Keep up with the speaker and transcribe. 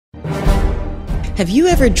Have you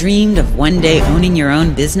ever dreamed of one day owning your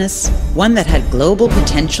own business? One that had global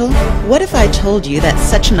potential? What if I told you that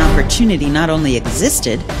such an opportunity not only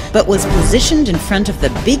existed, but was positioned in front of the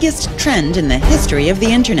biggest trend in the history of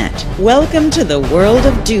the internet? Welcome to the world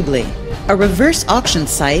of Dubli, a reverse auction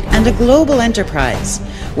site and a global enterprise,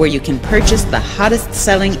 where you can purchase the hottest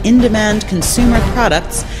selling in-demand consumer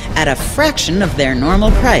products at a fraction of their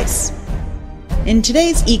normal price. In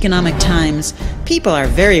today's economic times, people are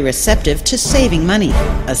very receptive to saving money,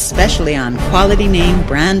 especially on quality name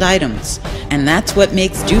brand items. And that's what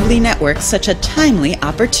makes Dubli Network such a timely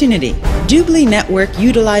opportunity. Dubli Network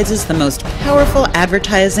utilizes the most powerful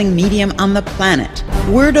advertising medium on the planet,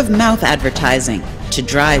 word-of-mouth advertising, to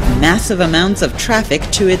drive massive amounts of traffic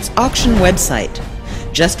to its auction website.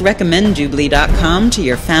 Just recommend Dubli.com to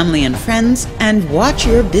your family and friends and watch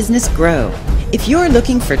your business grow. If you're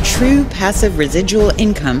looking for true passive residual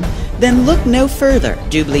income, then look no further.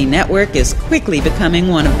 Dubli Network is quickly becoming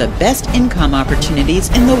one of the best income opportunities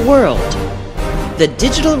in the world. The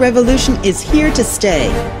digital revolution is here to stay,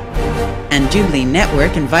 and Dubli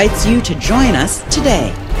Network invites you to join us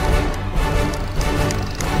today.